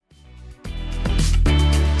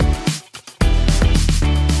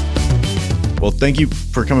Well, thank you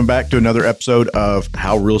for coming back to another episode of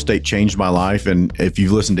How Real Estate Changed My Life. And if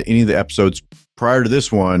you've listened to any of the episodes prior to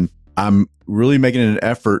this one, I'm really making an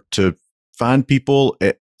effort to find people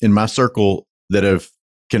in my circle that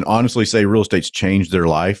can honestly say real estate's changed their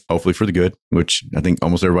life, hopefully for the good, which I think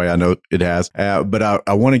almost everybody I know it has. But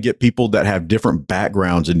I want to get people that have different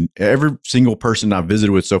backgrounds, and every single person I've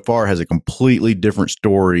visited with so far has a completely different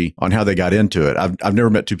story on how they got into it. I've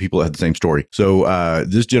never met two people that had the same story. So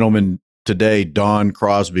this gentleman today, Don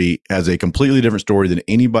Crosby, has a completely different story than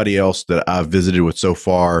anybody else that I've visited with so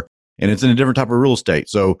far. And it's in a different type of real estate.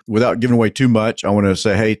 So without giving away too much, I want to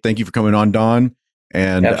say, hey, thank you for coming on, Don.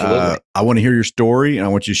 And I want to hear your story, and I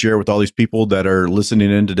want you to share it with all these people that are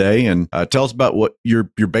listening in today. And tell us about what your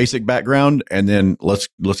basic background, and then let's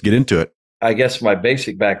get into it. I guess my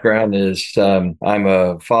basic background is I'm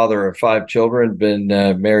a father of 5 children, been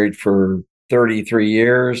married for 33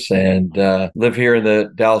 years, and live here in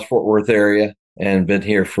the Dallas-Fort Worth area, and been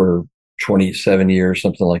here for 27 years,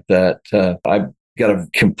 something like that. I've got a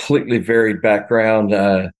completely varied background.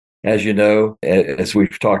 As you know, as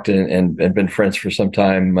we've talked and been friends for some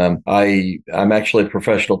time, I'm actually a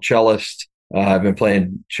professional cellist. I've been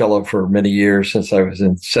playing cello for many years, since I was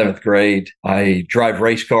in 7th grade. I drive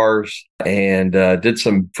race cars and did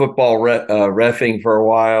some football reffing for a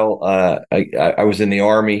while. I was in the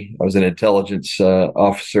Army. I was an intelligence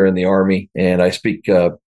officer in the Army, and I speak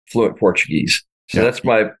fluent Portuguese. So that's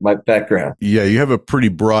my background. Yeah, you have a pretty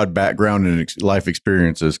broad background and life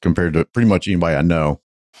experiences compared to pretty much anybody I know.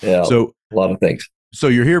 Yeah, so a lot of things. So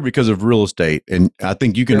you're here because of real estate, and I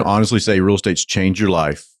think you can honestly say real estate's changed your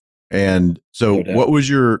life. And so what was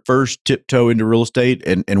your first tiptoe into real estate,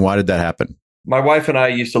 and why did that happen? My wife and I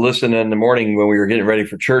used to listen in the morning when we were getting ready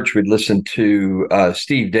for church. We'd listen to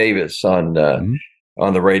Steve Davis on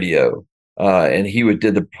the radio, and he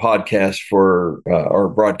did the podcast for or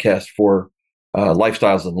broadcast for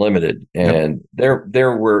Lifestyles Unlimited, and they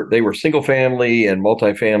were single family and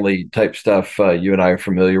multifamily type stuff. You and I are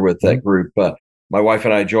familiar with that group. My wife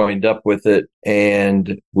and I joined up with it,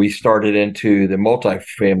 and we started into the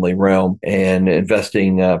multifamily realm and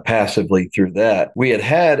investing passively through that. We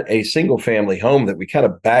had a single family home that we kind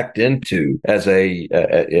of backed into as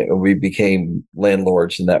we became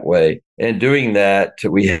landlords in that way. And doing that,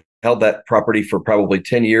 we held that property for probably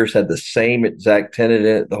 10 years, had the same exact tenant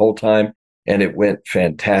in it the whole time. And it went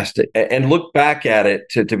fantastic. And look back at it,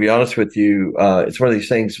 to be honest with you, it's one of these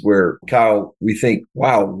things where, Kyle, we think,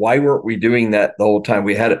 wow, why weren't we doing that the whole time?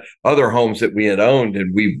 We had other homes that we had owned,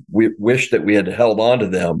 and we wished that we had held on to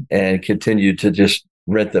them and continued to just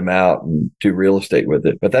rent them out and do real estate with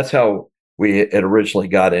it. But that's how we had originally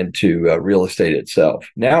got into real estate itself.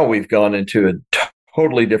 Now we've gone into a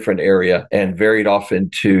totally different area and varied off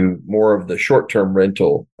into more of the short-term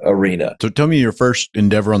rental arena. So tell me your first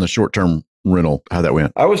endeavor on the short-term rental, how that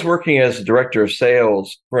went. I was working as a director of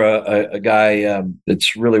sales for a guy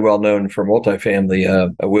that's really well known for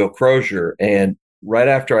multifamily, Will Crozier. And right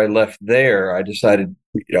after I left there, I decided,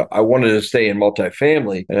 I wanted to stay in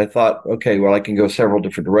multifamily. And I thought, okay, well, I can go several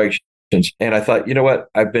different directions. And I thought, you know what?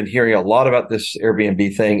 I've been hearing a lot about this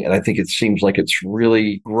Airbnb thing, and I think it seems like it's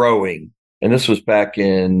really growing. And this was back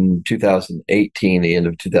in 2018, the end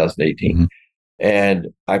of 2018. Mm-hmm. And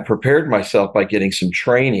I prepared myself by getting some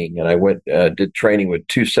training, and I did training with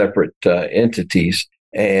 2 separate entities.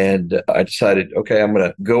 And I decided, okay, I'm going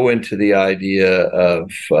to go into the idea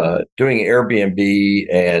of doing Airbnb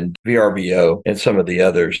and VRBO and some of the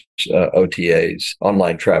others, OTAs,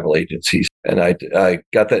 online travel agencies. And I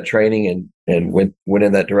got that training and went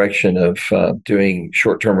in that direction of doing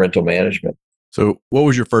short-term rental management. So what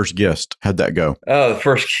was your first guest? How'd that go? Oh, the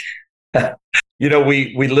first,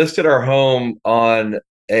 we listed our home on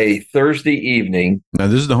a Thursday evening. Now,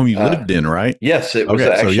 this is the home you lived in, right? Yes, it was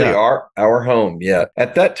our home. Yeah.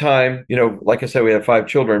 At that time, like I said, we had 5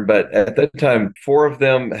 children, but at that time, 4 of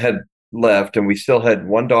them had left, and we still had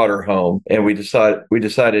 1 daughter home. And we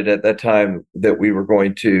decided at that time that we were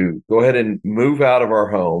going to go ahead and move out of our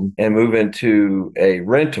home and move into a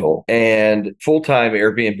rental and full-time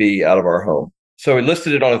Airbnb out of our home. So we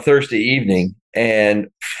listed it on a Thursday evening, and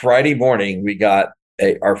Friday morning we got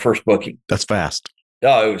our first booking. That's fast.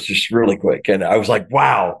 Oh, it was just really quick. And I was like,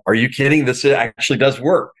 wow, are you kidding? This actually does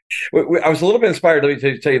work. I was a little bit inspired. Let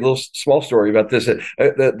me tell you a little small story about this.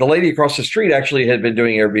 The lady across the street actually had been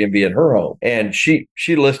doing Airbnb in her home, and she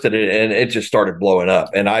listed it, and it just started blowing up.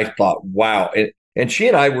 And I thought, wow. And she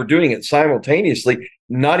and I were doing it simultaneously,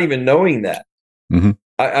 not even knowing that. Mm-hmm.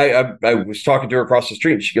 I was talking to her across the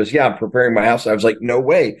street, and she goes, yeah, I'm preparing my house. I was like, no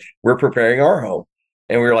way, we're preparing our home.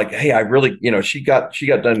 And we were like, hey, I really, she got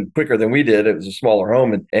done quicker than we did. It was a smaller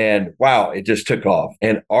home, and wow, it just took off.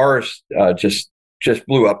 And ours just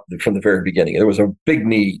blew up from the very beginning. There was a big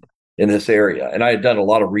need in this area, and I had done a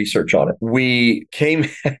lot of research on it. We came,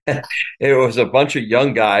 it was a bunch of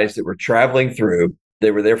young guys that were traveling through.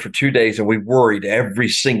 They were there for 2 days, and we worried every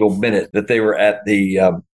single minute that they were at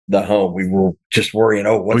the home. We were just worrying,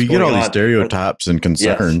 oh, what's going on? Well, you get all these stereotypes and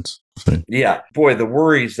concerns. Yes. Yeah. Boy, the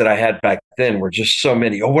worries that I had back then were just so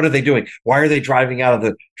many. Oh, what are they doing? Why are they driving out of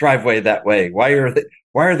the driveway that way? Why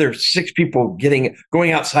are there 6 people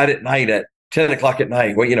going outside at night at 10 o'clock at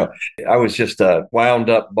night? Well, I was just a wound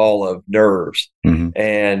up ball of nerves. Mm-hmm.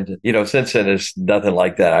 And, since then, it's nothing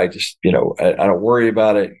like that. I just, I don't worry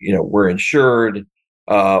about it. We're insured.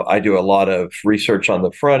 I do a lot of research on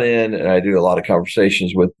the front end, and I do a lot of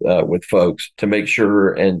conversations with folks to make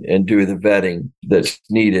sure and do the vetting that's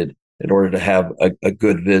needed in order to have a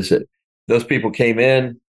good visit. Those people came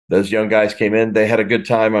in, those young guys came in, they had a good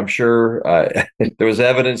time, I'm sure. There was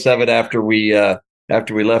evidence of it after we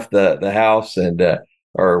left the house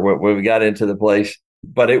or when we got into the place.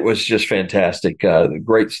 But it was just fantastic.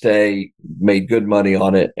 Great stay, made good money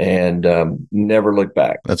on it, and never looked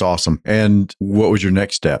back. That's awesome. And what was your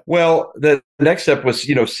next step? Well, the next step was,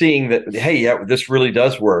 seeing that, hey, yeah, this really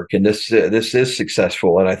does work, and this is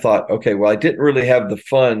successful. And I thought, okay, well, I didn't really have the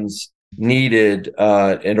funds needed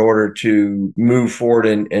in order to move forward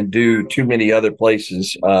and do too many other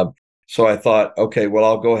places. So I thought, okay, well,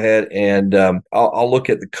 I'll go ahead and I'll look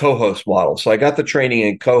at the co-host model. So I got the training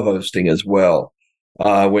in co-hosting as well.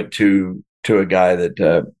 I went to a guy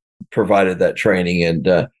that provided that training,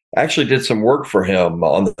 and actually did some work for him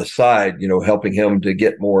on the side, helping him to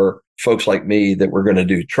get more folks like me that were going to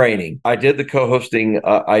do training. I did the co-hosting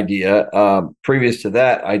idea. Previous to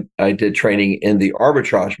that, I did training in the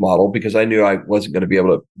arbitrage model because I knew I wasn't going to be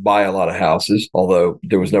able to buy a lot of houses, although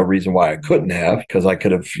there was no reason why I couldn't have, because I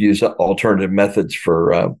could have used alternative methods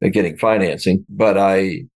for getting financing. But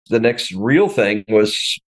the next real thing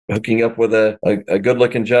was hooking up with a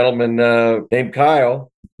good-looking gentleman named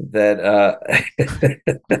Kyle that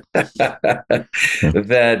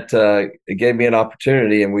that gave me an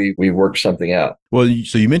opportunity, and we worked something out. Well,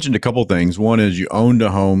 so you mentioned a couple of things. One is you owned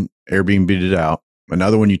a home, Airbnb'd it out.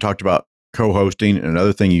 Another one you talked about co-hosting, and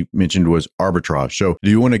another thing you mentioned was arbitrage. So do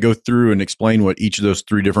you want to go through and explain what each of those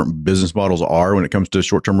 3 different business models are when it comes to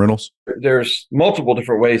short-term rentals? There's multiple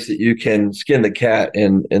different ways that you can skin the cat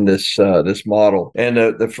in this model. And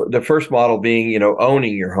the first model being,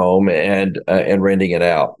 owning your home and renting it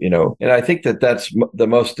out, and I think that's the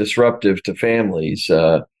most disruptive to families.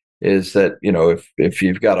 Is that, if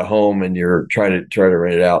you've got a home and you're trying to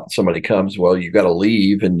rent it out, and somebody comes, well, you've got to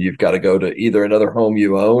leave, and you've got to go to either another home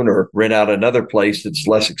you own or rent out another place that's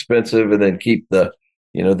less expensive, and then keep the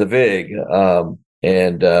VIG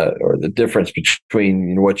and or the difference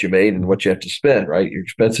between what you made and what you have to spend, right? Your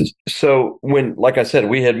expenses. So when, like I said,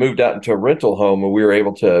 we had moved out into a rental home, and we were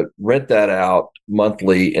able to rent that out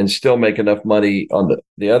monthly and still make enough money on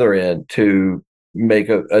the other end to make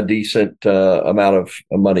a decent amount of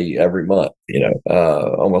money every month,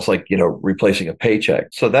 almost like, replacing a paycheck.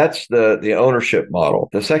 So that's the ownership model.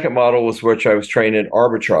 The second model was which I was trained in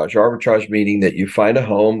arbitrage meaning that you find a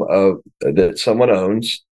home that someone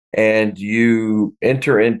owns, and you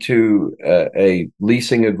enter into a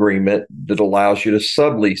leasing agreement that allows you to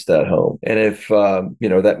sublease that home. And if,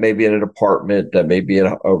 that may be in an apartment, that may be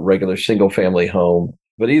in a regular single family home,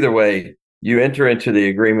 but either way, you enter into the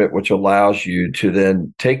agreement, which allows you to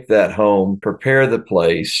then take that home, prepare the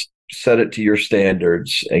place, set it to your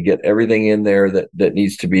standards, and get everything in there that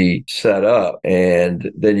needs to be set up. And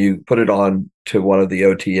then you put it on to one of the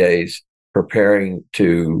OTAs, preparing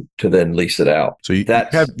to then lease it out. So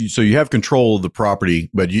you have control of the property,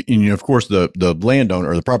 but of course the landowner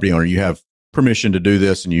or the property owner, you have permission to do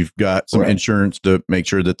this, and you've got some insurance to make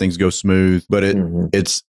sure that things go smooth. But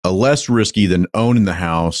it's a less risky than owning the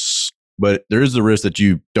house. But there is the risk that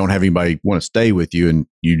you don't have anybody want to stay with you, and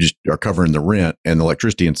you just are covering the rent and the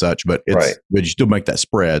electricity and such. But but you still make that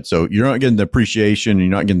spread. So you're not getting the appreciation, you're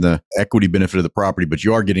not getting the equity benefit of the property, but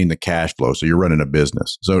you are getting the cash flow. So you're running a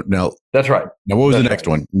business. So now that's right. Now, what was the next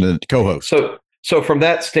one? The co-host. So from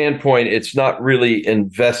that standpoint, it's not really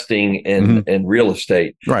investing in real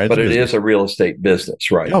estate, right? But it is a real estate business,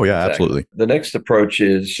 right? Oh, yeah, absolutely. The next approach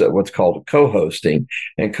is what's called co-hosting.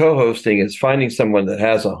 And co-hosting is finding someone that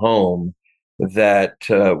has a home that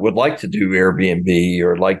would like to do Airbnb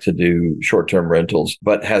or like to do short-term rentals,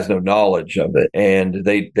 but has no knowledge of it. And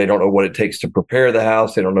they don't know what it takes to prepare the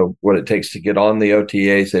house. They don't know what it takes to get on the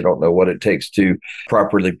OTAs. They don't know what it takes to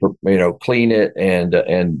properly, clean it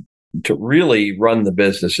and to really run the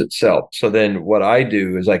business itself. So then what I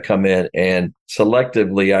do is I come in and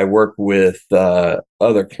selectively I work with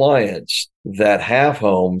other clients that have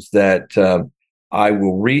homes that I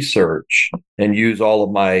will research and use all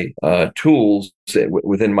of my tools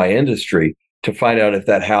within my industry to find out if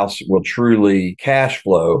that house will truly cash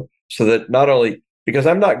flow, so that not only, because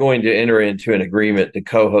I'm not going to enter into an agreement to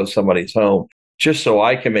co-host somebody's home just so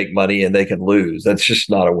I can make money and they can lose. That's just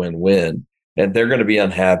not a win-win. And they're going to be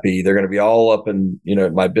unhappy. They're going to be all up in,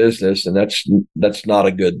 my business, and that's not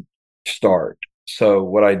a good start. So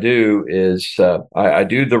what I do is I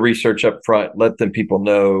do the research up front, let people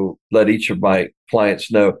know, let each of my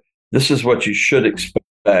clients know, this is what you should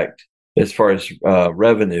expect as far as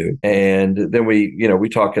revenue. And then we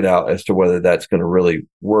talk it out as to whether that's going to really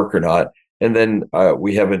work or not. And then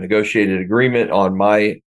we have a negotiated agreement on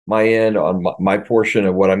my end, on my portion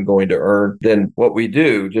of what I'm going to earn. Then what we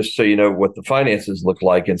do, just so you know what the finances look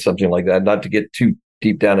like and something like that, not to get too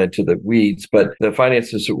deep down into the weeds, but the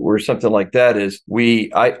finances were something like that is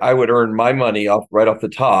I would earn my money right off the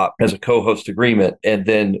top as a co-host agreement. And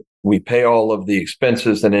then we pay all of the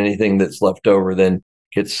expenses, and anything that's left over then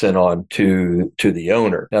gets sent on to the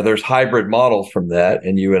owner. Now there's hybrid models from that.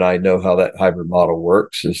 And you and I know how that hybrid model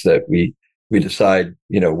works, is that we decide,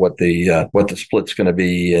 what the split's going to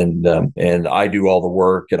be, and I do all the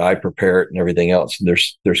work and I prepare it and everything else. And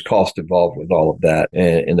there's cost involved with all of that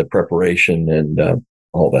and the preparation and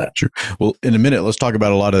all that. Sure. Well, in a minute, let's talk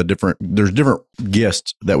about a lot of there's different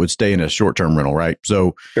guests that would stay in a short-term rental, right?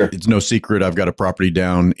 So sure. It's no secret I've got a property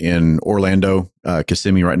down in Orlando,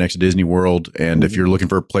 Kissimmee, right next to Disney World. And if you're looking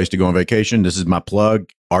for a place to go on vacation, this is my plug.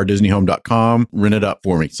 ourdisneyhome.com, rent it up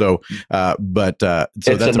for me. So, so it's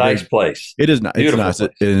that's a nice place. It is nice. It's nice.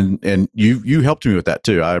 And you helped me with that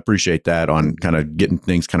too. I appreciate that, on kind of getting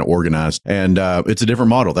things kind of organized. And it's a different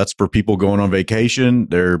model. That's for people going on vacation.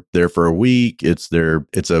 They're there for a week. It's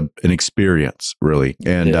an experience really.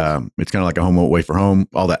 And it's kind of like a home away for home,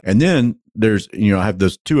 all that. And then there's, I have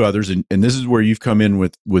those two others, and this is where you've come in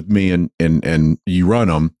with me and you run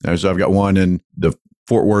them. So I've got one in the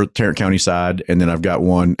Fort Worth, Tarrant County side, and then I've got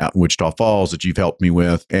one out in Wichita Falls that you've helped me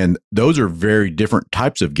with. And those are very different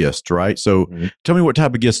types of guests, right? So tell me what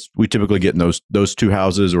type of guests we typically get in those two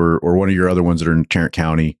houses, or one of your other ones that are in Tarrant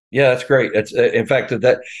County. Yeah, that's great. It's in fact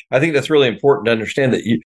I think that's really important to understand, that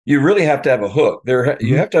you really have to have a hook there.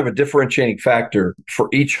 You have to have a differentiating factor for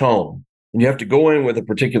each home. And you have to go in with a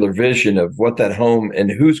particular vision of what that home and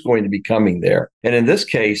who's going to be coming there. And in this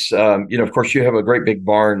case, of course, you have a great big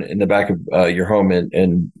barn in the back of your home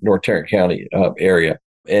in North Tarrant County area.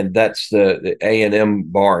 And that's the A&M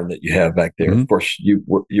barn that you have back there. Of course,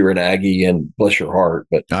 you're an Aggie, and bless your heart.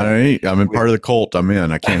 But I'm in part of the cult. I'm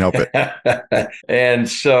in. I can't help it. And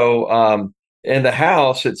so and the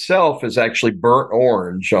house itself is actually burnt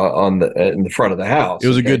orange in the front of the house. It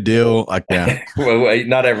was a good deal. Well,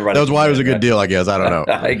 not everybody. That was why it was a good deal, I guess. I don't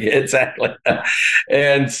know. Exactly.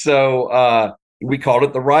 And so we called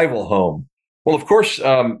it the rival home. Well, of course,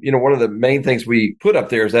 one of the main things we put up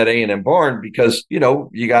there is that A&M barn, because, you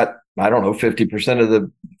got, 50% of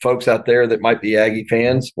the folks out there that might be Aggie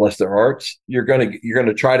fans, bless their hearts. You're going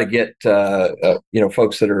to try to get,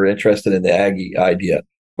 folks that are interested in the Aggie idea.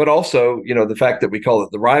 But also, the fact that we call it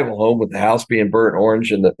the rival home, with the house being burnt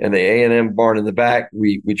orange and the A&M barn in the back,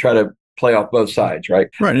 we try to play off both sides, right?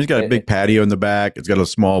 Right. And it's got a big patio in the back. It's got a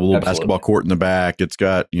small little basketball court in the back. It's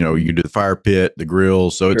got, you can do the fire pit, the grill.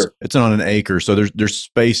 So it's on an acre. So there's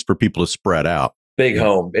space for people to spread out. Big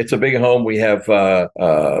home. It's a big home. We have 5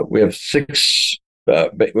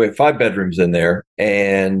 bedrooms in there,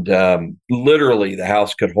 and literally the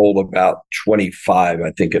house could hold about 25.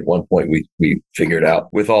 I think at one point we figured out,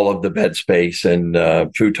 with all of the bed space and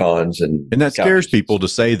futons and that scares people to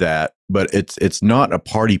say that, but it's not a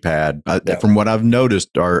party pad. From what I've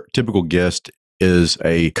noticed, our typical guest is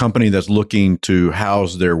a company that's looking to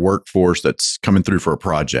house their workforce that's coming through for a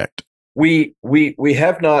project. We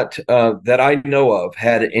have not, that I know of,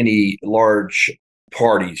 had any large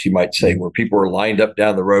parties, you might say, where people are lined up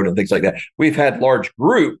down the road and things like that. We've had large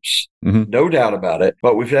groups, no doubt about it,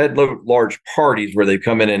 but we've had large parties where they've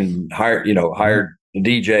come in and hired a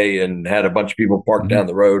DJ and had a bunch of people parked down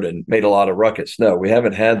the road and made a lot of ruckus. No, we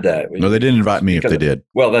haven't had that. No, they didn't invite me if they did.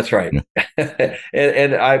 Well, that's right. Yeah.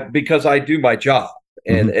 and because I do my job,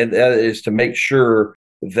 and that is to make sure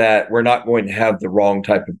that we're not going to have the wrong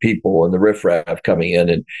type of people and the riffraff coming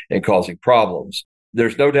in and causing problems.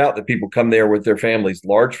 There's no doubt that people come there with their families,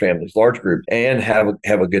 large groups, and have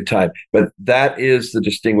a good time. But that is the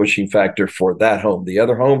distinguishing factor for that home. The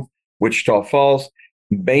other home, Wichita Falls,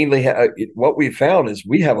 mainly what we found is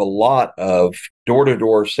we have a lot of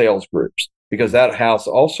door-to-door sales groups. because that house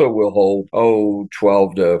also will hold,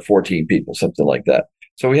 12 to 14 people, something like that.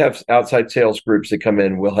 So we have outside sales groups that come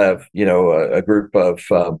in. We'll have, a group of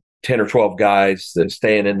 10 or 12 guys that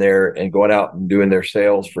staying in there and going out and doing their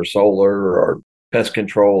sales for solar or pest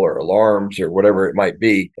control or alarms or whatever it might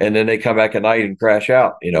be. And then they come back at night and crash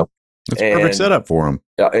out, It's a perfect setup for them.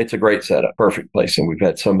 It's a great setup, perfect place. And we've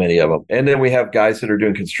had so many of them. And then we have guys that are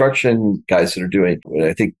doing construction, guys that are doing,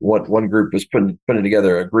 I think one group was putting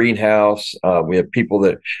together a greenhouse. We have people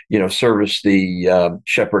that, service the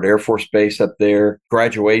Shepherd Air Force Base up there,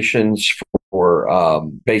 graduations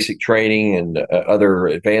for basic training and other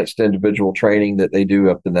advanced individual training that they do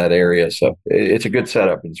up in that area. So it's a good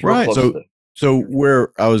setup. It's real close to So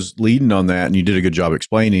where I was leading on that, and you did a good job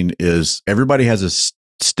explaining, is everybody has a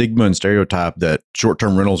stigma and stereotype that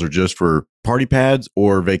short-term rentals are just for party pads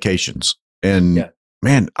or vacations. And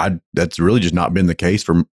man, that's really just not been the case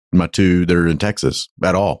for my two that are in Texas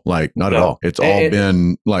at all. Like not at all. It's all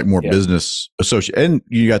been like more business associated. And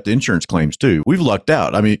you got the insurance claims too. We've lucked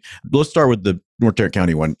out. I mean, let's start with the North Tarrant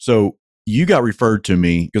County one. So you got referred to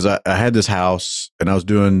me because I had this house and I was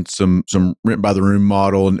doing some rent by the room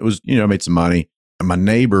model, and it was, I made some money. And my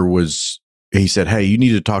neighbor he said, hey, you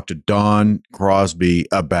need to talk to Don Crosby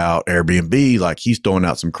about Airbnb. Like he's throwing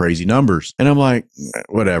out some crazy numbers. And I'm like,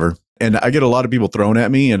 whatever. And I get a lot of people thrown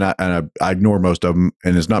at me, and I ignore most of them.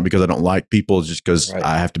 And it's not because I don't like people. It's just because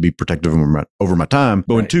I have to be protective over my time.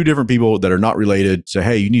 But when two different people that are not related say,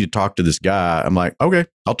 hey, you need to talk to this guy, I'm like, okay,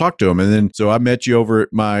 I'll talk to him. And then so I met you over at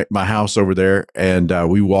my house over there, and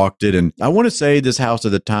we walked it. And I want to say this house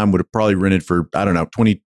at the time would have probably rented for, I don't know,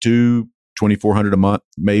 $2,400 a month,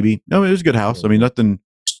 maybe. No, it was a good house. I mean, nothing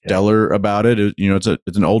stellar about it.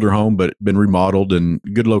 It's an older home, but been remodeled and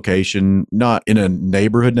good location, not in a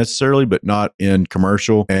neighborhood necessarily, but not in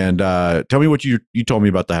commercial. And tell me what you told me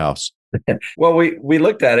about the house. Well, we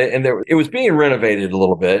looked at it, and it was being renovated a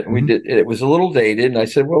little bit. And it was a little dated. And I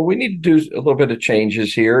said, well, we need to do a little bit of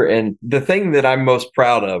changes here. And the thing that I'm most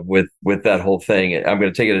proud of with that whole thing, I'm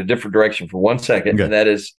going to take it a different direction for 1 second. Okay. And that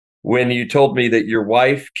is, when you told me that your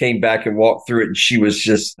wife came back and walked through it, and she was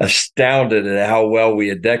just astounded at how well we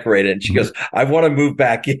had decorated. And she goes, I want to move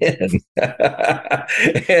back in. And,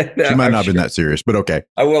 she might not have been that serious, but okay.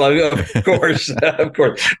 Well, of course, of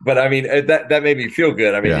course. But I mean, that made me feel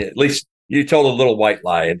good. I mean, at least you told a little white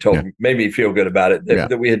lie and made me feel good about it,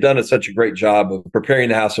 that we had done such a great job of preparing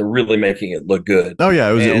the house and really making it look good. Oh yeah.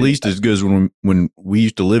 It was at least as good as when we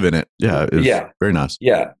used to live in it. Yeah. It was very nice.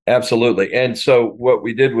 Yeah, absolutely. And so what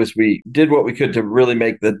we did was we did what we could to really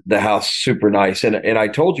make the house super nice. And I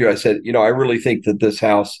told you, I said, I really think that this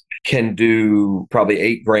house can do probably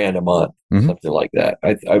 $8,000 a month, something like that.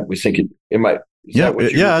 I was thinking it might. I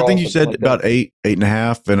think you said like about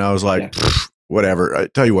 8.5. And I was like, whatever. I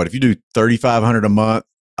tell you what, if you do $3,500 a month,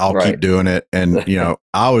 I'll keep doing it. And,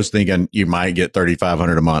 I was thinking you might get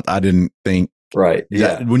 $3,500 a month. I didn't think. Right.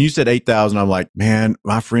 Yeah. When you said 8,000, I'm like, man,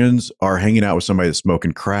 my friends are hanging out with somebody that's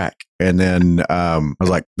smoking crack. And then I was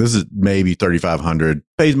like, this is maybe 3,500.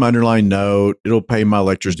 Pays my underlying note. It'll pay my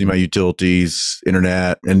electricity, my utilities,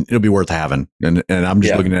 internet, and it'll be worth having. And I'm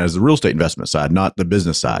just looking at it as the real estate investment side, not the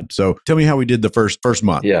business side. So tell me how we did the first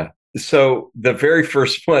month. Yeah. So the very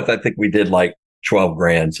first month, I think we did like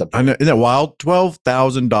 $12,000 something. I know, isn't that wild?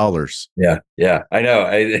 $12,000. Yeah. I know.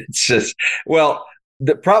 It's just, well,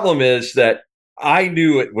 the problem is that I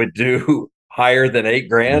knew it would do higher than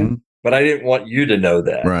 $8,000, but I didn't want you to know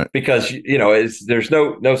that, right? Because there's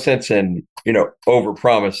no sense in over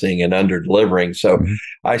promising and under delivering. So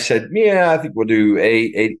I said, I think we'll do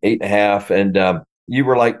 8.5, and you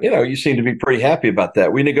were like, you seem to be pretty happy about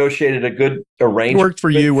that. We negotiated a good arrangement. It worked for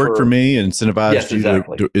you, worked for me, and incentivized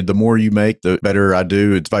you. The more you make, the better I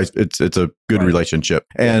do. It's a good relationship.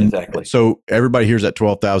 And so everybody hears that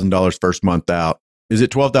 $12,000 first month out. Is it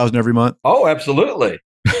 $12,000 every month? Oh, absolutely.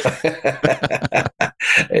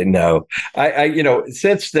 No, I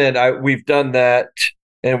since then we've done that.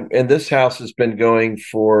 And this house has been going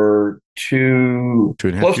for close to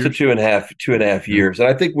 2.5 years. And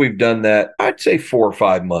I think we've done that, I'd say 4 or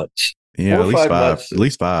 5 months. Yeah, at least 5 months. At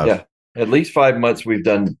least 5. Yeah, at least 5 months we've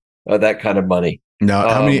done that kind of money. Now,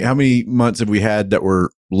 how many months have we had that were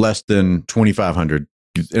less than 2,500?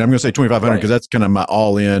 And I'm going to say 2,500 because that's kind of my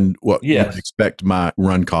all-in, what you would expect my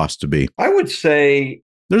run cost to be. I would say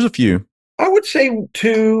there's a few. I would say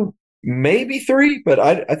 2, maybe 3, but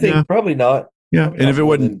I think probably not. Yeah, and if it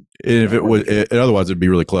wasn't, otherwise it'd be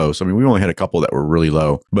really close. I mean, we only had a couple that were really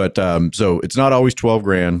low, but so it's not always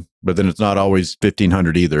 $12,000, but then it's not always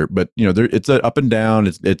 1,500 either. But it's a up and down.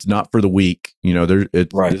 It's not for the weak. This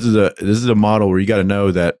is a model where you got to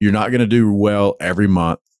know that you're not going to do well every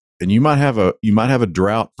month. and you might have a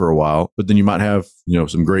drought for a while, but then you might have,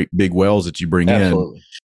 some great big wells that you bring Absolutely. in,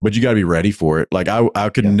 but you got to be ready for it. Like I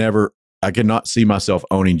could not see myself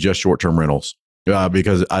owning just short-term rentals.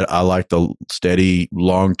 Because I like the steady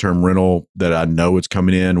long-term rental that I know it's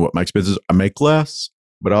coming in. What my expenses, I make less,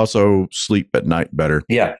 but also sleep at night better.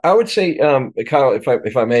 Yeah, I would say, Kyle,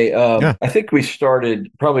 if I may, I think we started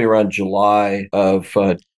probably around July of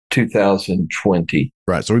 2020.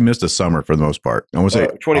 Right. So we missed a summer for the most part. I want to say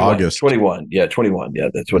 21, August. 21. Yeah, 21. Yeah,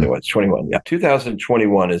 that's what it was. 21. Yeah.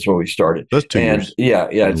 2021 is when we started. That's 2 years. Yeah.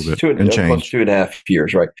 It's close to 2.5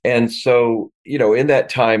 years. Right. And so, in that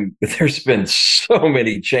time, there's been so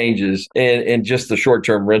many changes in just the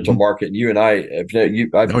short-term rental market. And you and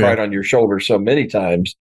I've cried on your shoulder so many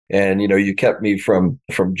times. And you kept me from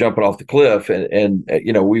jumping off the cliff, and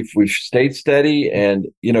we've stayed steady, and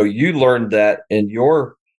you learned that in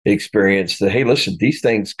your experience that, hey, listen, these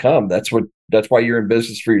things come. That's why you're in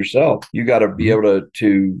business for yourself. You got to be able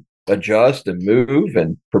to adjust and move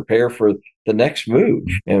and prepare for the next move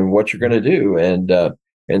and what you're going to do.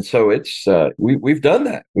 And so it's we've done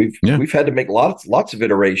that. We've had to make lots of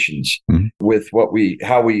iterations with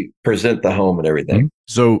how we present the home and everything.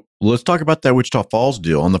 So let's talk about that Wichita Falls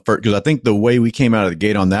deal on the first, because I think the way we came out of the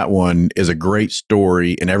gate on that one is a great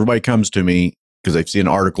story, and everybody comes to me because they've seen an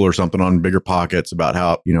article or something on Bigger Pockets about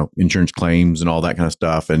how, insurance claims and all that kind of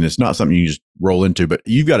stuff. And it's not something you just roll into, but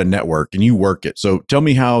you've got a network and you work it. So tell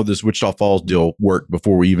me how this Wichita Falls deal worked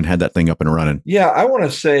before we even had that thing up and running. Yeah, I want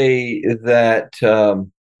to say that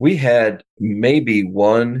we had maybe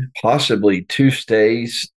one, possibly 2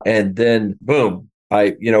 stays, and then boom.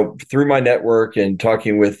 I, through my network and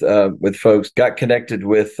talking with folks, got connected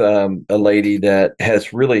with a lady that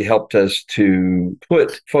has really helped us to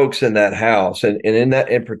put folks in that house. And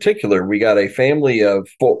in particular, we got a family of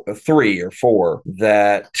 3 or 4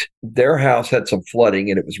 that their house had some flooding,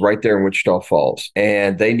 and it was right there in Wichita Falls.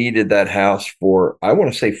 And they needed that house for, I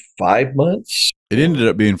want to say, 5 months. It ended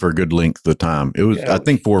up being for a good length of time. It was, I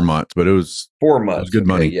think, 4 months, but it was 4 months. It was good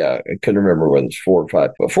money. Yeah, I couldn't remember whether it's 4 or 5,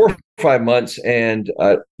 but 4 or 5 months. And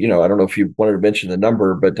I don't know if you wanted to mention the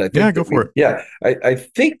number, but I think go for it. Yeah, I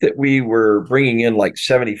think that we were bringing in like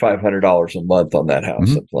 $7,500 a month on that house,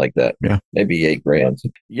 something like that. Yeah, maybe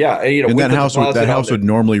 $8,000. Yeah, and that house would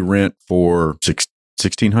normally rent for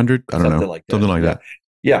 $1,600. I don't know, something like that.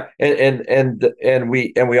 Yeah, and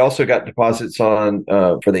we also got deposits on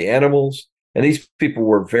for the animals. And these people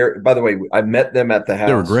were by the way, I met them at the house.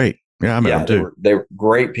 They were great. Yeah, I met them too. They were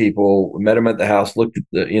great people. We met them at the house, looked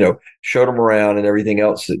at showed them around and everything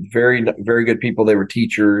else. Very, very good people. They were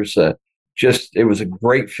teachers. It was a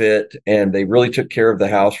great fit, and they really took care of the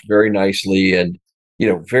house very nicely. And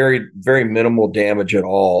very, very minimal damage at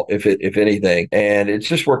all, if anything. And it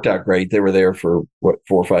just worked out great. They were there for 4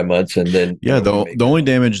 or 5 months. And then, the only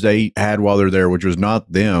damage they had while they're there, which was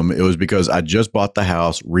not them, it was because I just bought the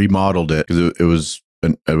house, remodeled it, because it was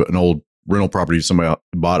an old rental property somebody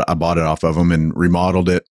bought. I bought it off of them and remodeled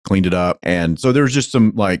it, cleaned it up. And so there was just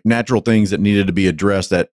some like natural things that needed to be addressed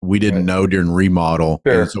that we didn't know during remodel.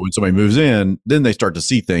 Sure. And so when somebody moves in, then they start to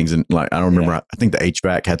see things. And like, I don't remember, I think the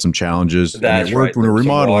HVAC had some challenges. That's and it worked when we were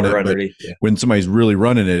remodeling it. But when somebody's really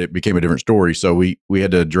running it, it became a different story. So we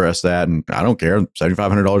had to address that. And I don't care,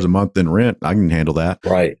 $7,500 a month in rent, I can handle that.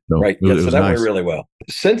 Right. So right. It was so that nice. went really well.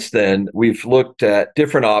 Since then, we've looked at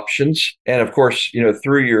different options. And of course,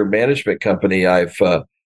 through your management company, I've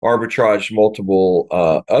arbitraged multiple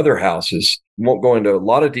other houses. Won't go into a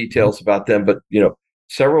lot of details about them, but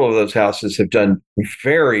several of those houses have done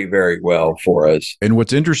very, very well for us. And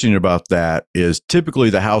what's interesting about that is typically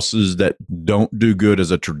the houses that don't do good as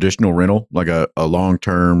a traditional rental, like a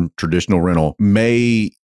long-term traditional rental, may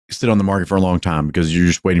sit on the market for a long time because you're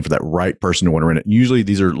just waiting for that right person to want to rent it. Usually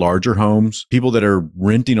these are larger homes. People that are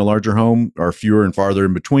renting a larger home are fewer and farther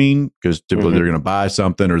in between because typically they're going to buy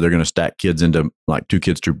something or they're going to stack kids into like 2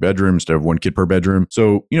 kids, 2 bedrooms instead of 1 kid per bedroom.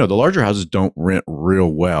 So, the larger houses don't rent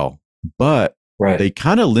real well, but they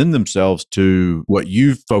kind of lend themselves to what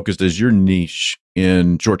you've focused as your niche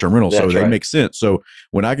in short-term rentals. So they make sense. So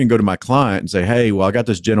when I can go to my client and say, hey, well, I got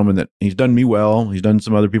this gentleman that he's done me well. He's done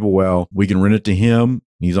some other people well. We can rent it to him.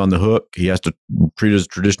 He's on the hook. He has to treat it as a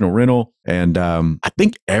traditional rental. And I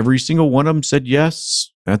think every single one of them said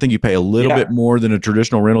yes. And I think you pay a little bit more than a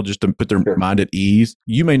traditional rental just to put their mind at ease.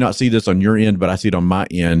 You may not see this on your end, but I see it on my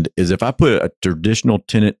end, is if I put a traditional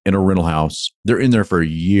tenant in a rental house, they're in there for a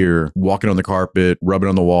year, walking on the carpet, rubbing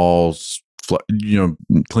on the walls,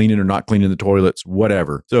 cleaning or not cleaning the toilets,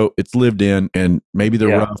 whatever. So it's lived in, and maybe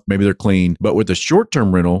they're rough, maybe they're clean. But with a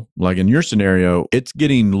short-term rental, like in your scenario, it's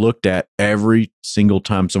getting looked at every single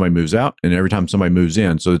time somebody moves out and every time somebody moves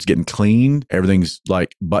in. So it's getting cleaned. Everything's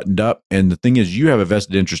like buttoned up. And the thing is, you have a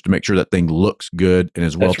vested interest to make sure that thing looks good and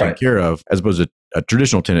is well taken care of, as opposed to a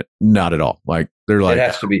traditional tenant, not at all. Like they're like, it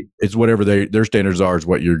has to be. It's whatever their standards are is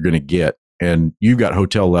what you're going to get. And you've got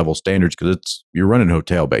hotel level standards because you're running a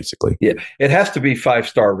hotel basically. Yeah, it has to be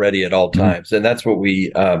 5-star ready at all times, and that's what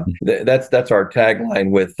we that's our tagline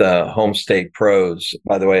with Homestay Pros.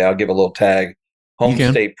 By the way, I'll give a little tag.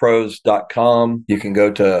 Homestaypros.com. You can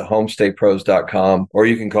go to homestaypros.com, or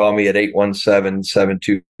you can call me at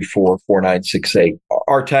 817-724-4968.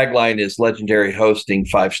 Our tagline is legendary hosting,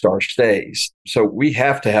 5-star stays. So we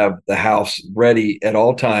have to have the house ready at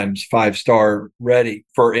all times, 5-star ready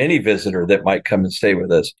for any visitor that might come and stay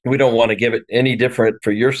with us. We don't want to give it any different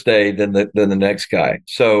for your stay than the next guy.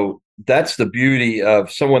 So that's the beauty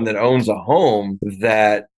of someone that owns a home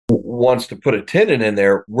that wants to put a tenant in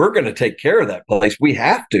there. We're going to take care of that place. We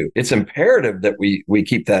have to. It's imperative that we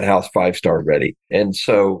keep that house 5-star ready. And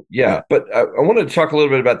so, yeah. But I wanted to talk a little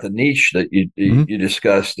bit about the niche that you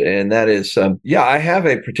discussed, and that is, I have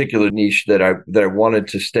a particular niche that I wanted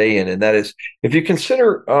to stay in, and that is, if you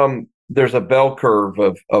consider, there's a bell curve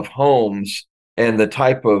of homes. And the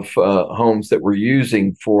type of homes that we're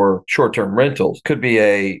using for short-term rentals could be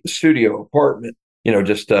a studio apartment,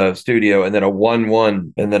 just a studio, and then a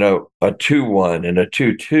 1-1, and then a 2-1, and a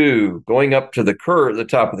 2-2, going up to the curve, the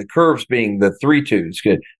top of the curves being the 3-2s.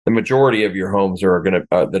 The majority of your homes are going to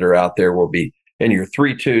that are out there will be in your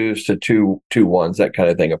 3-2s to 2-1s, that kind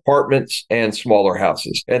of thing, apartments and smaller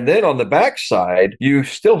houses. And then on the back side, you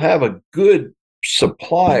still have a good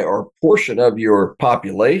supply or portion of your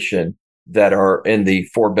population that are in the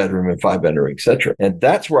 4-bedroom and 5-bedroom, et cetera. And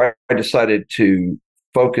that's where I decided to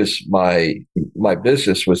focus my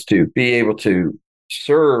business, was to be able to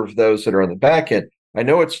serve those that are on the back end. I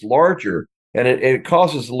know it's larger, and it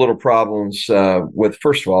causes a little problems with,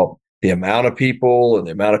 first of all, the amount of people and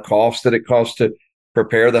the amount of costs that it costs to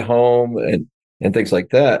prepare the home and things like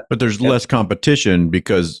that. But there's less competition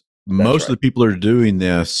because most of the people that are doing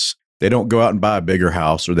this, they don't go out and buy a bigger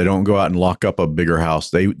house, or they don't go out and lock up a bigger house.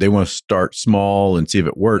 They want to start small and see if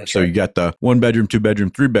it works. That's so you got the 1-bedroom, 2-bedroom,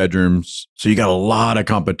 3-bedrooms. So you got a lot of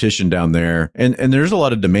competition down there, and there's a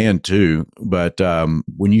lot of demand too. But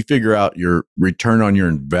when you figure out your return on your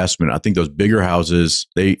investment, I think those bigger houses,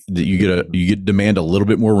 you get demand a little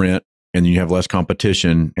bit more rent, and then you have less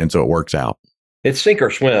competition, and so it works out. It's sink or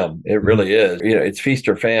swim. It really is. It's feast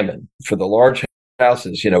or famine. For the large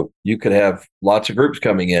houses, you could have lots of groups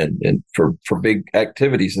coming in and for big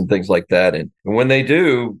activities and things like that. And when they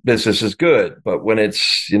do, business is good. But when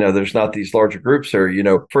it's, there's not these larger groups there,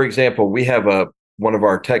 for example, we have one of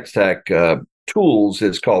our tech stack tools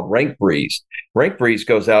is called Rank Breeze. Rank Breeze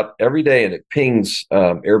goes out every day and it pings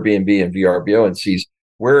Airbnb and VRBO and sees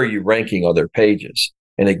where are you ranking on their pages.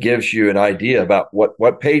 And it gives you an idea about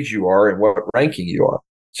what page you are and what ranking you are.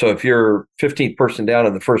 So if you're 15th person down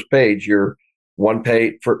on the first page, you're one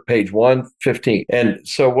page for page 115. And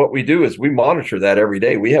so what we do is we monitor that every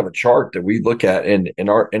day. We have a chart that we look at in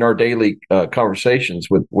our daily conversations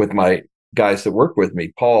with my guys that work with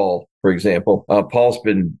me. Paul, for example, Paul's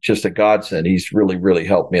been just a godsend. He's really, really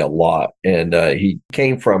helped me a lot. And he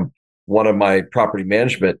came from one of my property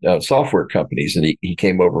management software companies, and he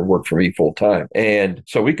came over and worked for me full time. And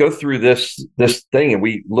so we go through this thing and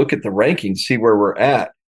we look at the rankings, see where we're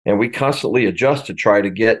at. And we constantly adjust to try to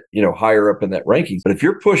get, higher up in that rankings. But if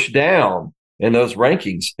you're pushed down in those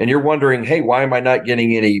rankings and you're wondering, hey, why am I not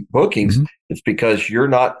getting any bookings? Mm-hmm. It's because you're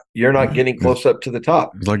not getting close up to the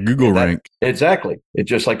top. It's like Google rank. Exactly. It's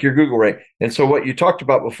just like your Google rank. And so what you talked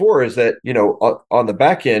about before is that, on the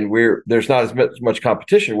back end, there's not as much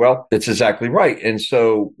competition. Well, it's exactly right. And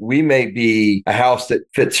so we may be a house that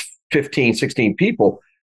fits 15, 16 people.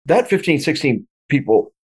 That 15, 16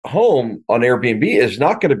 people home on Airbnb is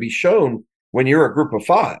not going to be shown when you're a group of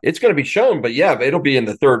 5. It's going to be shown, but it'll be in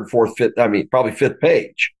the 3rd, 4th, 5th, probably 5th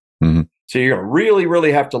page. Mm-hmm. So you're going to really,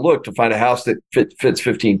 really have to look to find a house that fits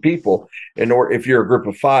 15 people if you're a group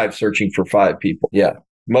of 5 searching for 5 people. Yeah.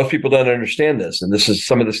 Most people don't understand this. And this is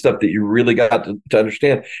some of the stuff that you really got to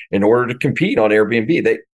understand in order to compete on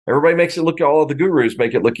Airbnb. Everybody makes it look, all of the gurus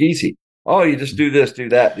make it look easy. Oh, you just do this, do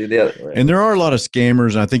that, do the other. Right. And there are a lot of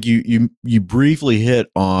scammers. And I think you briefly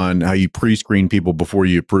hit on how you pre-screen people before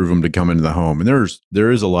you approve them to come into the home. And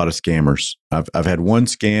there is a lot of scammers. I've had one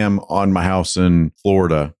scam on my house in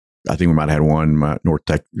Florida. I think we might have had one in my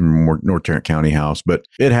North Tarrant County house, but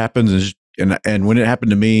it happens. And when it happened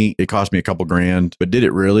to me, it cost me a couple grand, but did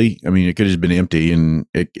it really? I mean, it could have just been empty, and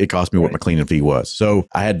it cost me what my cleaning fee was. So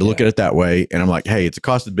I had to look at it that way. And I'm like, hey, it's a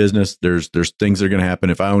cost of business. There's things that are going to happen.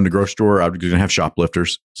 If I owned a grocery store, I'm going to have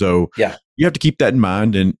shoplifters. So you have to keep that in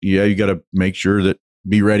mind. And you got to make sure that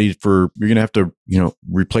be ready for, you're going to have to,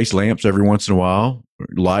 replace lamps every once in a while,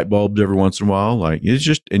 light bulbs every once in a while. Like it's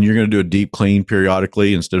just, and you're going to do a deep clean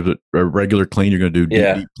periodically instead of a regular clean. You're going to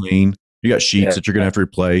do deep clean. You got sheets that you're going to have to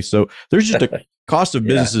replace. So there's just a cost of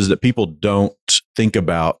businesses that people don't think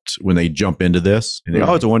about when they jump into this. And they,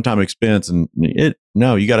 it's a one-time expense. And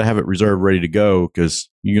no, you got to have it reserved, ready to go, because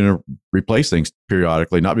you're going to replace things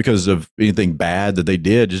periodically, not because of anything bad that they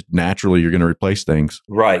did, just naturally you're going to replace things.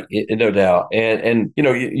 Right. No doubt. And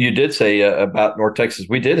you did say about North Texas,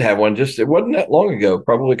 we did have one it wasn't that long ago,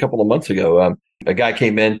 probably a couple of months ago. A guy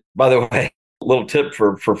came in, by the way. Little tip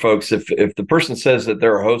for folks: if the person says that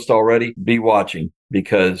they're a host already, be watching,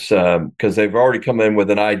 because they've already come in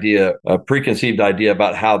with an idea, a preconceived idea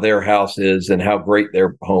about how their house is and how great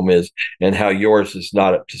their home is, and how yours is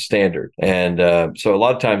not up to standard. And so a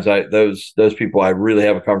lot of times, those people, I really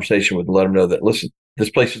have a conversation with, and let them know that, listen,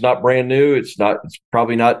 this place is not brand new. It's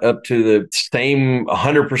probably not up to the same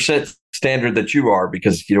 100% standard that you are,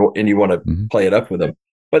 because you want to play it up with them.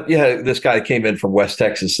 But this guy came in from West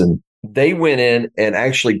Texas, and they went in and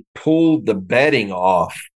actually pulled the bedding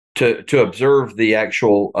off to observe the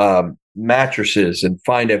actual mattresses and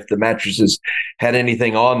find if the mattresses had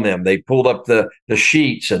anything on them. They pulled up the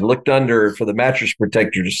sheets and looked under for the mattress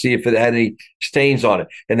protector to see if it had any stains on it.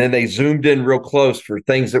 And then they zoomed in real close for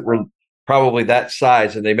things that were probably that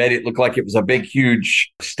size, and they made it look like it was a big,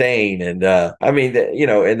 huge stain. And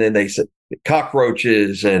and then they said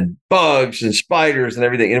cockroaches and bugs and spiders and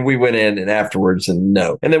everything. And we went in and afterwards, and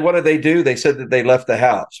no. And then what did they do? They said that they left the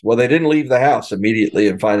house. Well, they didn't leave the house immediately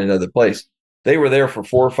and find another place. They were there for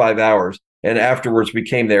 4 or 5 hours. And afterwards we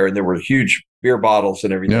came there, and there were huge beer bottles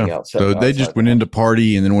and everything else. So they just went in to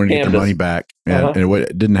party and then wanted to get their money back. And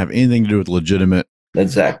it didn't have anything to do with legitimate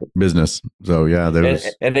business. So there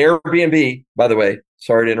was. And Airbnb, by the way,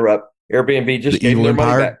 sorry to interrupt. Airbnb just gave their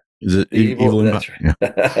money back. Is it evil? That's right.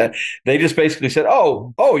 Yeah. They just basically said,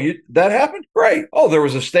 that happened? Great. Oh, there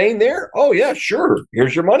was a stain there? Oh, yeah, sure.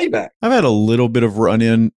 Here's your money back. I've had a little bit of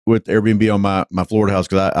run-in with Airbnb on my Florida house,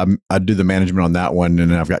 because I do the management on that one,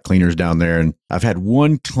 and I've got cleaners down there. And I've had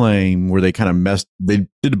one claim where they kind of they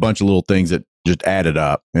did a bunch of little things that just added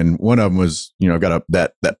up. And one of them was, got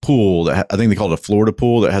that pool that I think they call it a Florida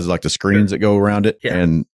pool that has like the screens that go around it. Yeah.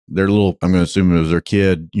 And their little, I'm going to assume it was their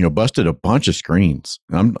kid, busted a bunch of screens.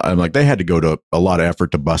 I'm like, they had to go to a lot of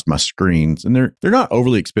effort to bust my screens, and they're not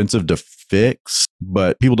overly expensive to fix,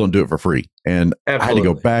 but people don't do it for free. And I had to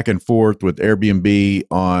go back and forth with Airbnb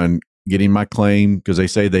on getting my claim, because they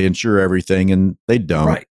say they insure everything, and they don't.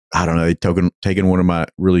 Right. I don't know. They taken one of my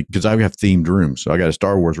because I have themed rooms. So I got a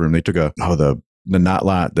Star Wars room. They took the night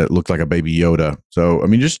light that looked like a baby Yoda. So, I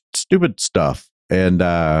mean, just stupid stuff. And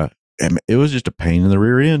it was just a pain in the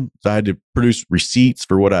rear end. So I had to produce receipts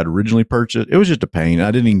for what I'd originally purchased. It was just a pain. I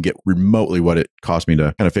didn't even get remotely what it cost me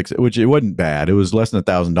to kind of fix it, which it wasn't bad. It was less than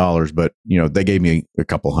 $1,000, but they gave me a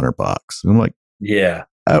couple $100. And I'm like,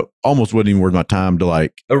 I almost wasn't even worth my time to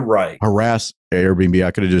harass Airbnb.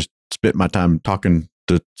 I could have just spent my time talking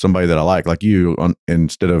to somebody that I like you,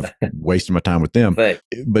 instead of wasting my time with them. But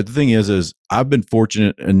the thing is I've been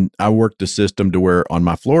fortunate, and I worked the system to where on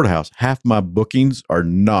my Florida house, half my bookings are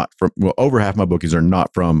not from, over half my bookings are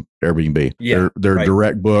not from Airbnb. Yeah, they're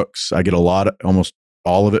direct books. I get almost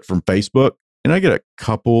all of it from Facebook, and I get a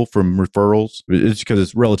couple from referrals. It's because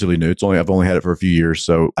it's relatively new. I've only had it for a few years,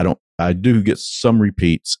 so I do get some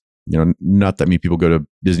repeats. Not that many people go to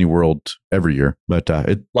Disney World every year, but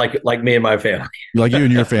like me and my family, like you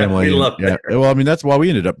and your family. We love it. Well, I mean, that's why we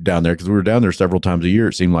ended up down there, because we were down there several times a year.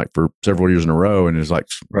 It seemed like for several years in a row, and it's like,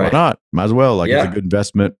 why not? Might as well. It's a good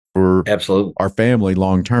investment for our family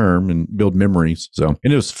long term and build memories. So,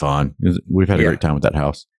 and it was fun. We've had a great time with that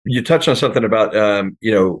house. You touched on something about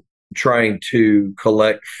trying to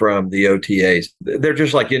collect from the OTAs. They're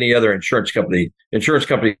just like any other insurance company. Insurance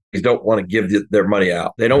companies don't want to give their money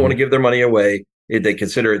out. They don't want to give their money away. They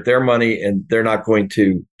consider it their money, and they're not going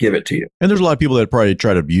to give it to you. And there's a lot of people that probably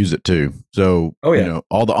try to abuse it too. So,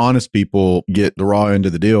 all the honest people get the raw end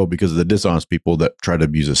of the deal because of the dishonest people that try to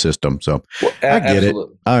abuse the system. So I get it.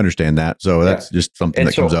 I understand that. So that's just something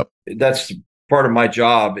that comes up. That's part of my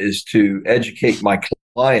job, is to educate my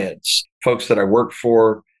clients, folks that I work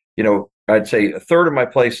for, I'd say a third of my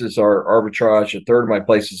places are arbitrage. A third of my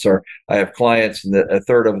places are I have clients, and a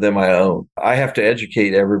third of them I own. I have to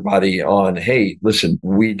educate everybody on, hey, listen,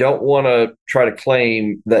 we don't want to try to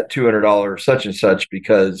claim that $200 such and such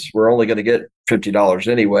because we're only going to get $50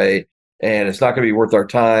 anyway, and it's not going to be worth our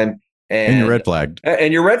time. And you're red flagged.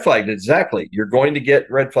 And you're red flagged. Exactly. You're going to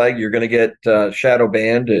get red flagged. You're going to get shadow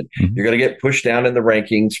banned. And you're going to get pushed down in the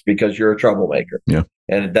rankings because you're a troublemaker. Yeah.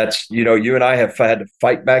 And that's, you and I have had to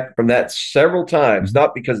fight back from that several times,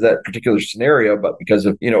 not because of that particular scenario, but because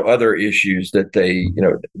of, other issues that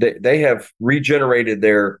they have regenerated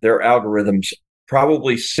their algorithms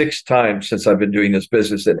probably 6 times since I've been doing this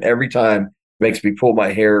business. And every time makes me pull my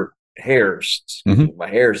my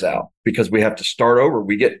hairs out, because we have to start over.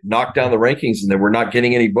 We get knocked down the rankings, and then we're not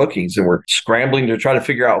getting any bookings, and we're scrambling to try to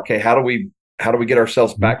figure out, okay, how do we get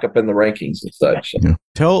ourselves back up in the rankings and such? So. Yeah.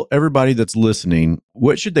 Tell everybody that's listening,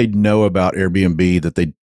 what should they know about Airbnb that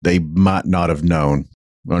they might not have known,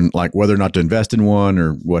 on like whether or not to invest in one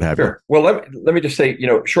or what have you? Well, let me just say,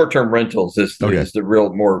 short-term rentals is the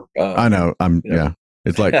real more. I know.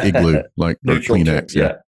 It's like Igloo, like Kleenex.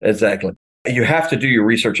 Yeah, exactly. You have to do your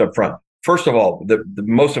research up front. First of all, the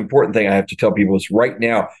most important thing I have to tell people is right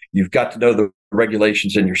now, you've got to know the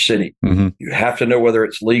regulations in your city. You have to know whether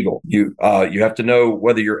it's legal. You have to know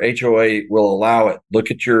whether your HOA will allow it. Look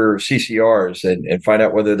at your CCRs and find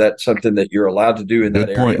out whether that's something that you're allowed to do in that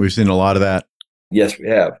area. Good point. We've seen a lot of that. Yes, we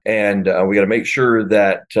have. And we got to make sure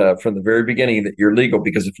that from the very beginning that you're legal,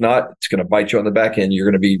 because if not, it's going to bite you on the back end. You're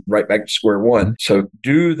going to be right back to square one. So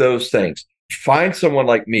do those things. Find someone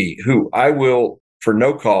like me who I will, for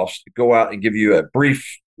no cost, go out and give you a brief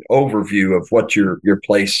overview of what your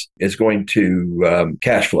place is going to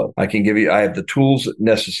cash flow. I have the tools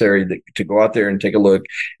necessary to go out there and take a look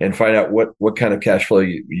and find out what kind of cash flow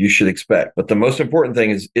you should expect. But the most important thing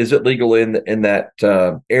is it legal in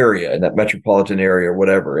that area, in that metropolitan area or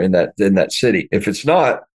whatever, in that city? If it's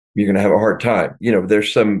not, you're going to have a hard time.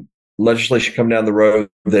 There's some legislation come down the road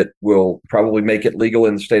that will probably make it legal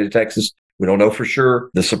in the state of Texas. We don't know for sure.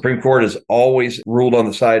 The Supreme Court has always ruled on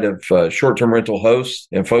the side of short-term rental hosts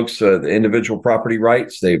and folks, the individual property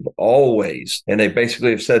rights. They basically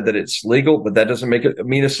have said that it's legal, but that doesn't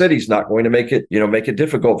mean a city's not going to make it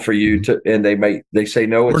difficult for you to. And they say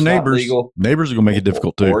no, it's not legal. Neighbors are going to make it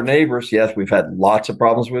difficult too. Or neighbors, yes, we've had lots of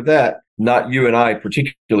problems with that. Not you and I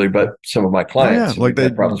particularly, but some of my clients. Like they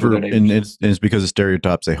problems with their neighbors. And it's because of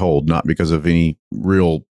stereotypes they hold, not because of any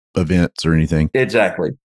real events or anything. Exactly.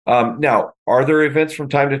 Now, are there events from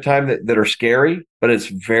time to time that are scary? But it's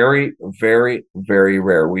very, very, very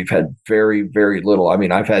rare. We've had very, very little. I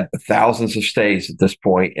mean, I've had thousands of stays at this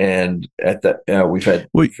point, and we've had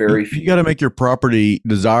very few. You got to make your property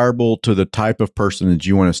desirable to the type of person that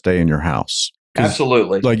you want to stay in your house.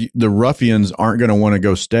 Absolutely. Like the ruffians aren't going to want to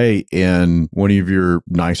go stay in one of your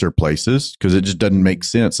nicer places because it just doesn't make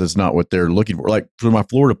sense. That's not what they're looking for. Like for my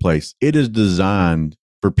Florida place, it is designed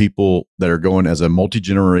for people that are going as a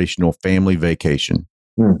multi-generational family vacation.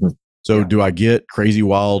 So do I get crazy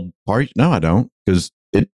wild parties? No, I don't, because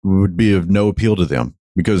it would be of no appeal to them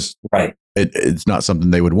because it's not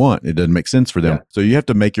something they would want. It doesn't make sense for them. Yeah. So you have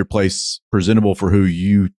to make your place presentable for who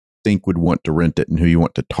you think would want to rent it and who you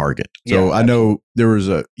want to target. So I know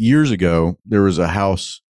years ago, there was a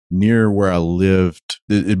house near where I lived.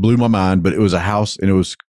 It blew my mind, but it was a house and it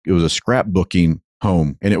was a scrapbooking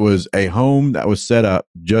home. And it was a home that was set up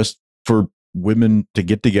just for women to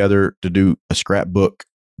get together to do a scrapbook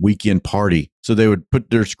weekend party. So they would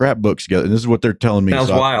put their scrapbooks together. And this is what they're telling me.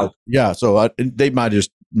 Sounds wild. Yeah. So they might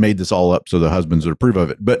just made this all up so the husbands would approve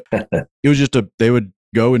of it. But it was just they would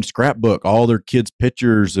go and scrapbook all their kids'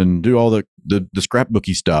 pictures and do all the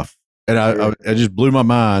scrapbooky stuff. And I just blew my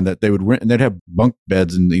mind that they would rent and they'd have bunk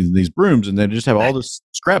beds in these rooms and they'd just have all this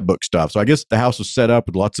scrapbook stuff. So I guess the house was set up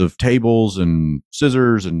with lots of tables and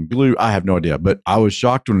scissors and glue. I have no idea, but I was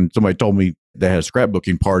shocked when somebody told me they had a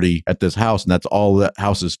scrapbooking party at this house and that's all that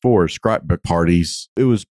house is for, scrapbook parties. It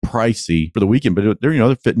was pricey for the weekend, but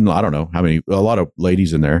they're fitting, I don't know how many, a lot of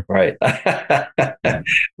ladies in there. Right.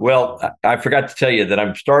 Well, I forgot to tell you that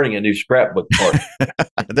I'm starting a new scrapbook party.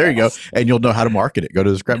 There you go. And you'll know how to market it. Go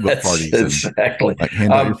to the scrapbook parties. Exactly. And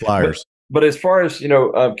hand out your flyers. But as far as,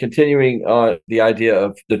 continuing the idea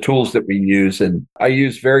of the tools that we use, and I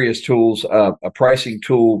use various tools, a pricing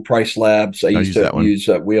tool, Price Labs. I used to use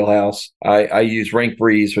Wheelhouse. I use Rank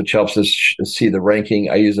Breeze, which helps us see the ranking.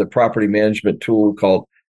 I use a property management tool called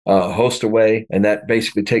HostAway, and that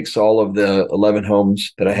basically takes all of the 11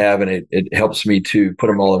 homes that I have, and it helps me to put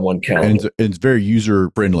them all in one calendar. And it's very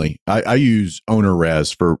user friendly. I use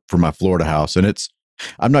OwnerRez for my Florida house, and it's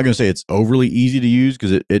I'm not going to say it's overly easy to use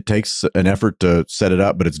because it takes an effort to set it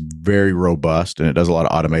up, but it's very robust and it does a lot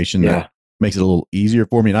of automation that makes it a little easier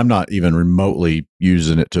for me. And I'm not even remotely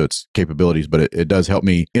using it to its capabilities, but it does help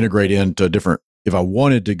me integrate into different. If I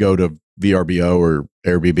wanted to go to VRBO or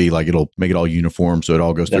Airbnb, like it'll make it all uniform, so it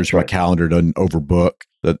all goes through, so my calendar doesn't overbook.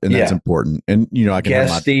 And that's important. And I can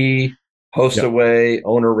Guesty, host away,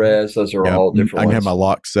 owner res, those are all different I can ones. have my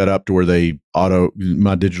locks set up to where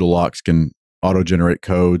my digital locks can auto generate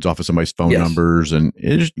codes off of somebody's phone numbers and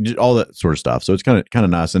just all that sort of stuff. So it's kind of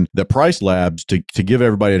nice. And the Price Labs, to give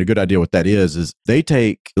everybody a good idea what that is they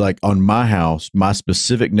take, like on my house, my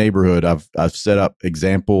specific neighborhood, I've set up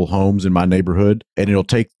example homes in my neighborhood, and it'll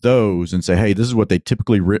take those and say, hey, this is what they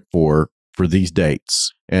typically rent for these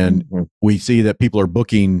dates. And we see that people are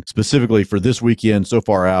booking specifically for this weekend so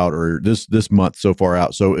far out, or this month so far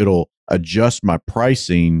out. So it'll adjust my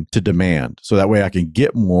pricing to demand. So that way I can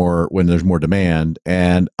get more when there's more demand,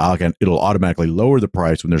 and it'll automatically lower the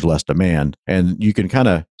price when there's less demand. And you can kind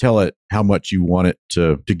of tell it how much you want it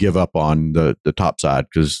to give up on the top side.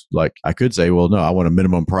 Cause like I could say, well, no, I want a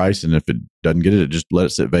minimum price. And if it doesn't get it, just let it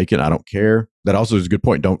sit vacant. I don't care. That also is a good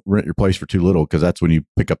point. Don't rent your place for too little, because that's when you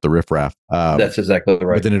pick up the riffraff. That's exactly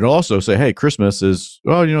right. But then it'll also say, hey, Christmas is,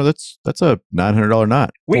 that's a $900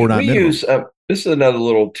 night. We use, this is another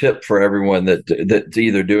little tip for everyone that's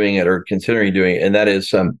either doing it or considering doing it. And that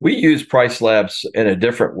is, we use Price Labs in a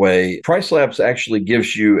different way. Price Labs actually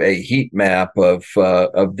gives you a heat map of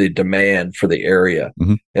the demand for the area.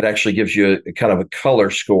 Mm-hmm. It actually gives you a kind of a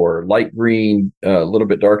color score: light green, a little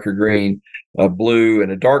bit darker green, blue,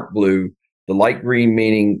 and a dark blue. The light green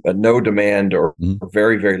meaning no demand or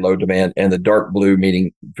very, very low demand, and the dark blue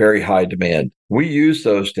meaning very high demand. We use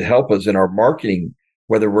those to help us in our marketing,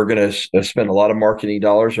 whether we're going to spend a lot of marketing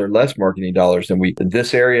dollars or less marketing dollars than in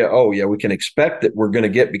this area. We can expect that we're going to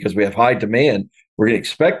get, because we have high demand, we're going to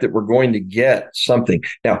expect that we're going to get something.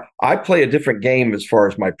 Now, I play a different game as far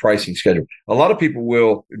as my pricing schedule. A lot of people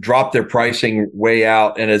will drop their pricing way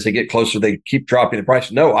out, and as they get closer, they keep dropping the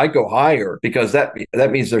price. No, I go higher, because that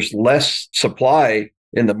means there's less supply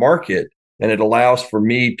in the market, and it allows for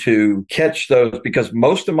me to catch those, because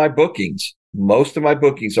most of my bookings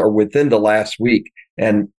are within the last week.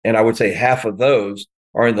 And I would say half of those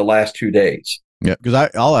are in the last 2 days. Yeah, because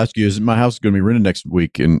I'll ask you, is my house going to be rented next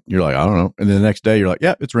week? And you're like, I don't know. And then the next day you're like,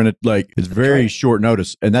 yeah, it's rented. Like, it's very short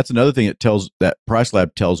notice. And that's another thing that Price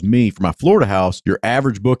Lab tells me for my Florida house, your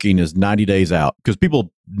average booking is 90 days out, because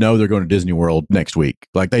people know they're going to Disney World next week.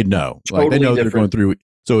 Like, they know. Totally they know different. They're going through.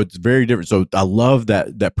 So it's very different. So I love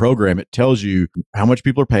that program. It tells you how much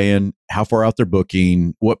people are paying, how far out they're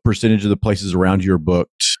booking, what percentage of the places around you are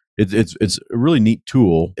booked. It's a really neat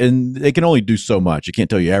tool, and they can only do so much. It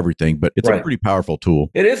can't tell you everything, but it's a pretty powerful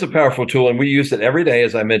tool. It is a powerful tool, and we use it every day,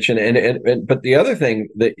 as I mentioned. But the other thing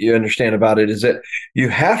that you understand about it is that you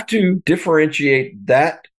have to differentiate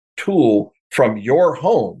that tool from your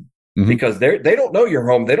home. Mm-hmm. Because they don't know your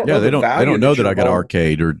home. They don't know the value. They don't know that I got an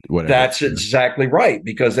arcade or whatever. That's exactly right.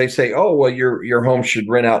 Because they say, oh, well, your home should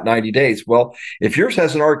rent out 90 days. Well, if yours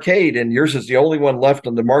has an arcade and yours is the only one left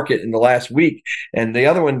on the market in the last week, and the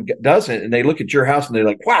other one doesn't, and they look at your house and they're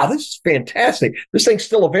like, wow, this is fantastic. This thing's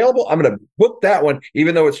still available. I'm going to book that one,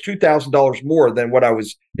 even though it's $2,000 more than what I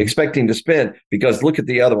was expecting to spend, because look at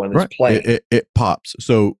the other one that's playing. It pops.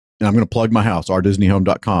 So I'm going to plug my house,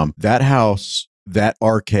 ourdisneyhome.com. That house, that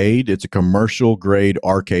arcade, it's a commercial grade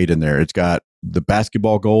arcade in there. It's got the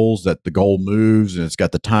basketball goals that the goal moves, and it's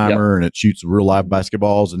got the timer, and it shoots real live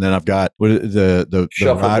basketballs. And then I've got the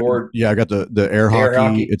shuffleboard. I got the air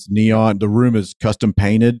hockey. It's neon. The room is custom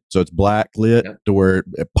painted, so it's black lit to where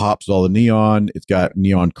it pops all the neon. It's got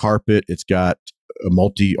neon carpet. It's got a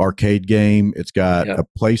multi arcade game. It's got a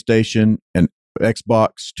PlayStation and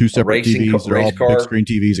Xbox, two separate TVs. They're all big screen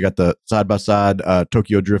TVs. I got the side by side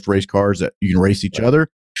Tokyo Drift race cars that you can race each other.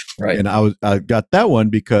 Right. And I got that one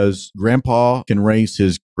because Grandpa can race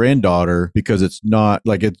his granddaughter, because it's not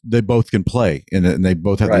like they both can play, and they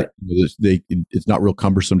both have it's not real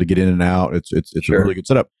cumbersome to get in and out. It's a really good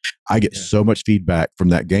setup. I get so much feedback from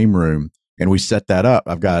that game room, and we set that up.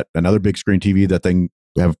 I've got another big screen TV that they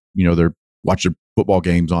have, they're watching football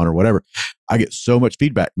games on or whatever. I get so much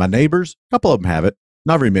feedback. My neighbors, a couple of them have it,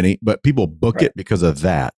 not very many, but people book it because of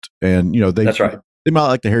that. And that's right. They might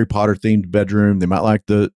like the Harry Potter themed bedroom. They might like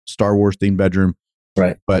the Star Wars themed bedroom.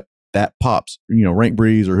 Right. But that pops, Rank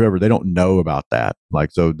Breeze or whoever, they don't know about that.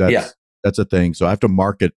 Like, so that's a thing. So I have to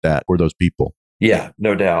market that for those people. Yeah,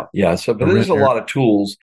 no doubt. Yeah. So, but there's a lot of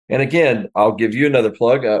tools. And again, I'll give you another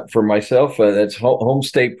plug for myself. That's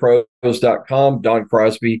homestaypros.com. Don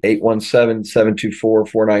Crosby,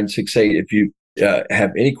 817-724-4968. If you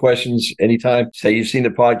have any questions anytime. Say you've seen the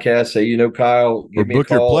podcast. Say you know Kyle. Give me a book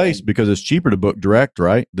call. Your place, because it's cheaper to book direct,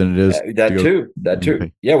 right? Than it is that too.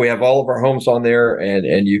 Okay. Yeah, we have all of our homes on there,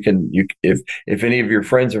 and you if any of your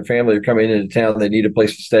friends or family are coming into town, they need a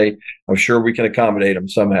place to stay. I'm sure we can accommodate them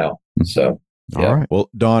somehow. So. Yeah. All right. Well,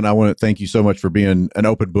 Don, I want to thank you so much for being an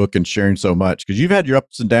open book and sharing so much, because you've had your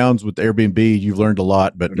ups and downs with Airbnb. You've learned a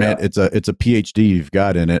lot, but man, it's a PhD you've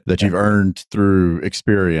got in it that you've earned through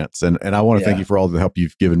experience. And I want to thank you for all the help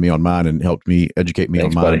you've given me on mine and helped me educate me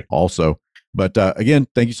on mine also. But again,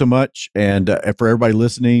 thank you so much. And for everybody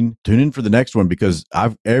listening, tune in for the next one, because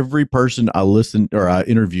every person I listen or I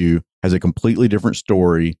interview has a completely different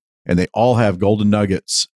story, and they all have golden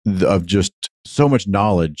nuggets of just so much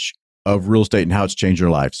knowledge of real estate and how it's changed your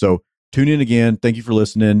life. So tune in again. Thank you for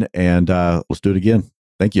listening, and let's do it again.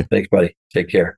 Thank you. Thanks, buddy. Take care.